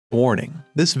Warning,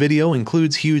 this video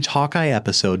includes huge Hawkeye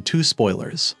Episode 2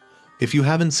 spoilers. If you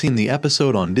haven't seen the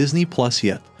episode on Disney Plus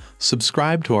yet,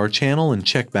 subscribe to our channel and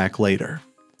check back later.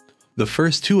 The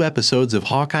first 2 episodes of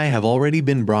Hawkeye have already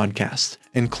been broadcast,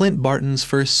 and Clint Barton's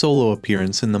first solo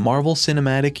appearance in the Marvel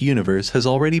Cinematic Universe has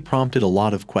already prompted a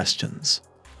lot of questions.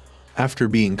 After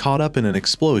being caught up in an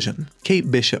explosion, Kate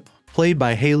Bishop, played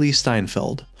by Hailee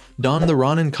Steinfeld, donned the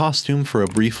Ronin costume for a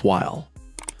brief while.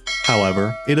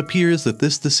 However, it appears that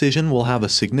this decision will have a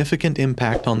significant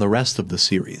impact on the rest of the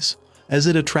series, as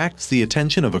it attracts the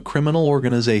attention of a criminal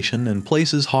organization and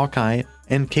places Hawkeye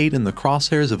and Kate in the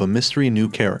crosshairs of a mystery new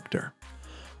character.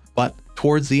 But,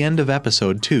 towards the end of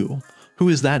episode 2, who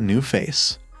is that new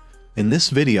face? In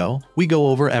this video, we go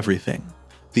over everything.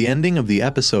 The ending of the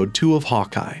episode 2 of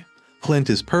Hawkeye. Clint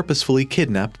is purposefully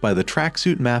kidnapped by the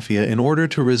Tracksuit Mafia in order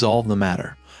to resolve the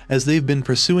matter, as they've been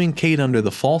pursuing Kate under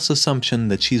the false assumption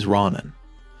that she's Ronin.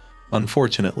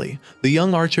 Unfortunately, the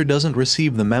young archer doesn't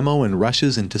receive the memo and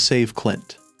rushes in to save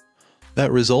Clint.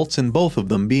 That results in both of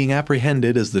them being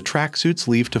apprehended as the tracksuits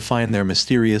leave to find their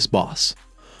mysterious boss,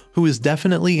 who is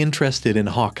definitely interested in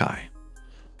Hawkeye.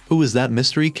 Who is that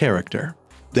mystery character?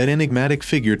 That enigmatic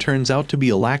figure turns out to be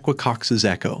Alaqua Cox's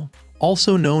Echo,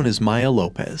 also known as Maya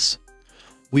Lopez.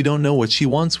 We don't know what she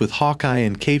wants with Hawkeye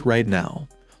and Kate right now.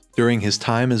 During his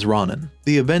time as Ronin,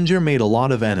 the Avenger made a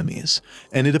lot of enemies,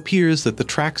 and it appears that the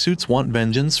tracksuits want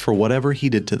vengeance for whatever he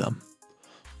did to them.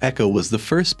 Echo was the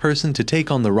first person to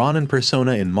take on the Ronin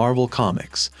persona in Marvel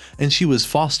Comics, and she was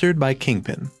fostered by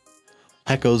Kingpin.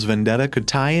 Echo's vendetta could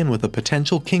tie in with a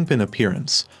potential Kingpin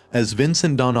appearance, as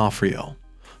Vincent D'Onofrio,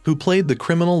 who played the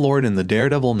criminal lord in the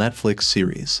Daredevil Netflix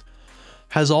series,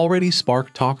 has already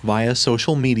sparked talk via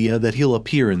social media that he'll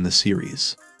appear in the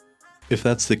series. If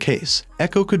that's the case,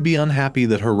 Echo could be unhappy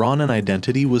that her Ronin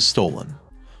identity was stolen.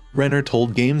 Renner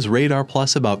told Games Radar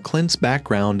Plus about Clint's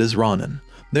background as Ronin.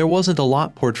 There wasn't a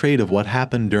lot portrayed of what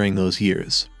happened during those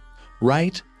years.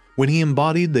 Right? When he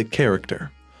embodied the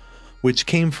character, which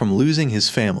came from losing his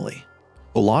family.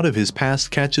 A lot of his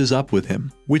past catches up with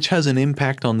him, which has an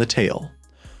impact on the tale.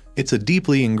 It's a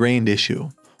deeply ingrained issue,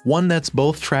 one that's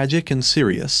both tragic and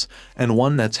serious, and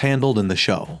one that's handled in the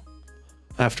show.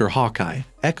 After Hawkeye,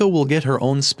 Echo will get her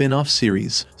own spin-off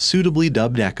series, suitably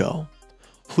dubbed Echo.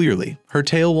 Clearly, her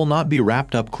tale will not be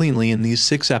wrapped up cleanly in these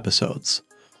 6 episodes.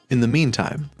 In the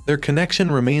meantime, their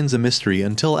connection remains a mystery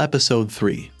until episode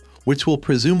 3, which will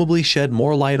presumably shed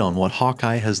more light on what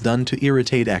Hawkeye has done to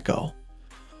irritate Echo.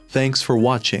 Thanks for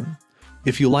watching.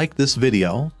 If you liked this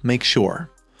video, make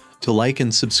sure to like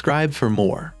and subscribe for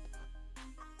more.